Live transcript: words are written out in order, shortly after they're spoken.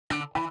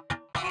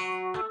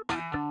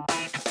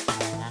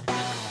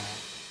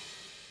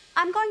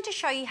I'm going to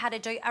show you how to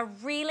do a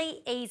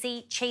really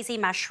easy cheesy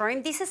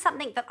mushroom. This is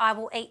something that I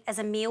will eat as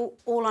a meal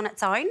all on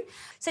its own.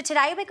 So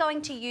today we're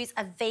going to use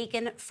a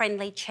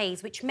vegan-friendly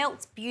cheese, which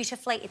melts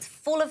beautifully. It's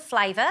full of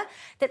flavour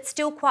that's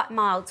still quite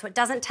mild, so it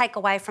doesn't take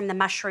away from the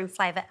mushroom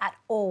flavour at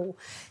all.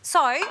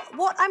 So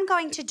what I'm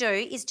going to do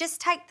is just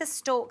take the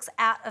stalks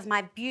out of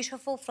my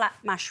beautiful flat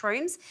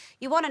mushrooms.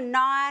 You want a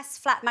nice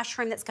flat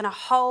mushroom that's going to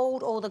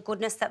hold all the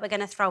goodness that we're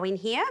going to throw in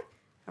here.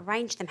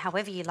 Arrange them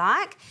however you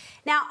like.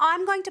 Now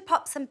I'm going to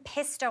pop some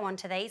pesto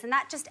onto these, and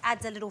that just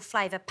adds a little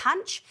flavour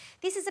punch.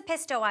 This is a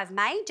pesto I've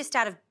made just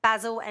out of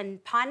basil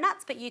and pine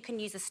nuts, but you can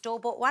use a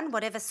store-bought one,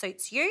 whatever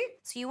suits you.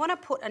 So you want to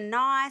put a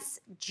nice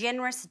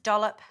generous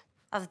dollop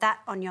of that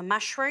on your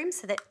mushroom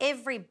so that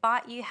every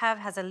bite you have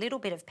has a little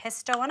bit of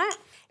pesto on it.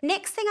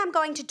 Next thing I'm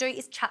going to do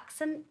is chuck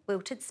some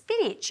wilted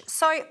spinach.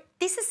 So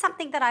this is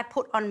something that I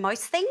put on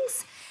most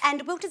things,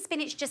 and wilted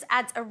spinach just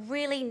adds a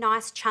really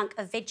nice chunk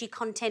of veggie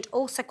content,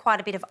 also quite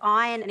a bit of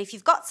iron. And if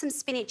you've got some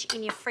spinach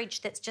in your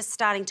fridge that's just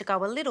starting to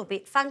go a little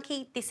bit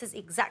funky, this is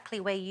exactly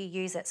where you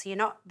use it, so you're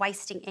not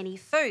wasting any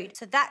food.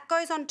 So that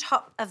goes on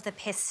top of the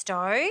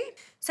pesto.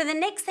 So the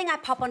next thing I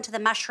pop onto the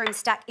mushroom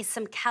stack is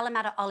some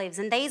Kalamata olives,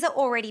 and these are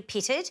already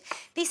pitted.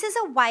 This is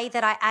a way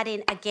that I add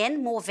in,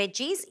 again, more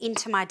veggies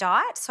into my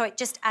diet, so it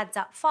just adds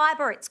up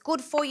fibre, it's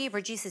good for you,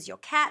 reduces your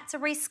cancer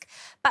risk,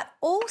 but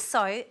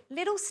also,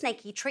 little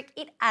sneaky trick,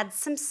 it adds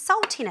some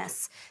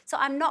saltiness. So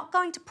I'm not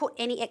going to put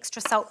any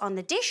extra salt on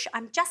the dish,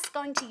 I'm just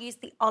going to use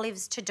the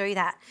olives to do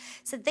that.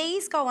 So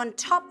these go on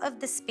top of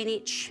the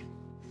spinach.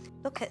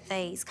 Look at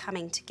these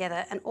coming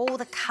together and all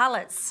the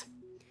colours.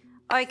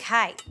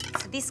 Okay,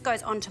 so this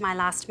goes onto my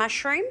last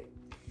mushroom.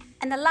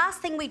 And the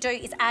last thing we do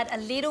is add a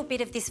little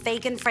bit of this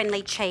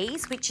vegan-friendly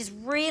cheese, which is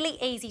really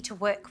easy to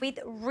work with,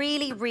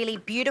 really, really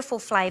beautiful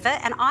flavour,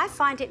 and I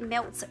find it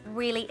melts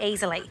really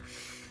easily.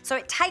 So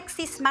it takes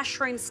this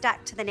mushroom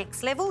stack to the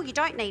next level. You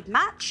don't need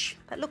much,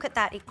 but look at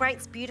that, it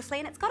grates beautifully,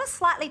 and it's got a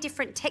slightly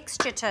different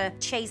texture to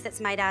cheese that's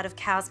made out of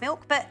cow's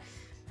milk, but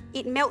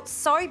it melts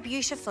so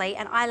beautifully,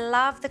 and I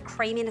love the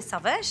creaminess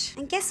of it.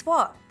 And guess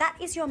what? That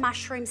is your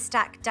mushroom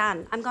stack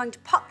done. I'm going to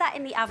pop that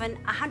in the oven,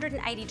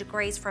 180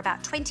 degrees for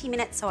about 20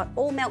 minutes so it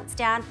all melts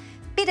down,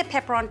 bit of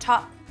pepper on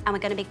top, and we're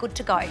going to be good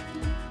to go.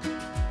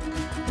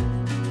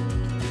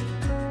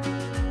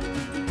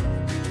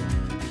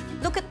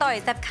 Look at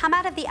those, they've come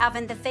out of the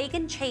oven. The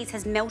vegan cheese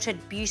has melted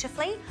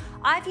beautifully.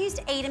 I've used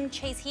Edam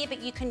cheese here,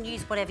 but you can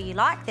use whatever you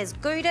like. There's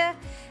Gouda,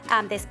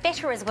 there's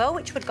Better as well,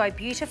 which would go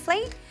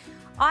beautifully.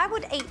 I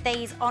would eat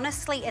these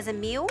honestly as a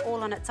meal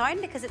all on its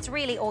own because it's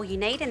really all you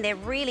need and they're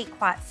really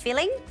quite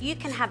filling. You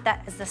can have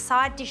that as a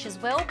side dish as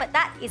well, but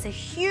that is a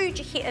huge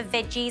hit of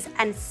veggies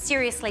and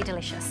seriously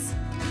delicious.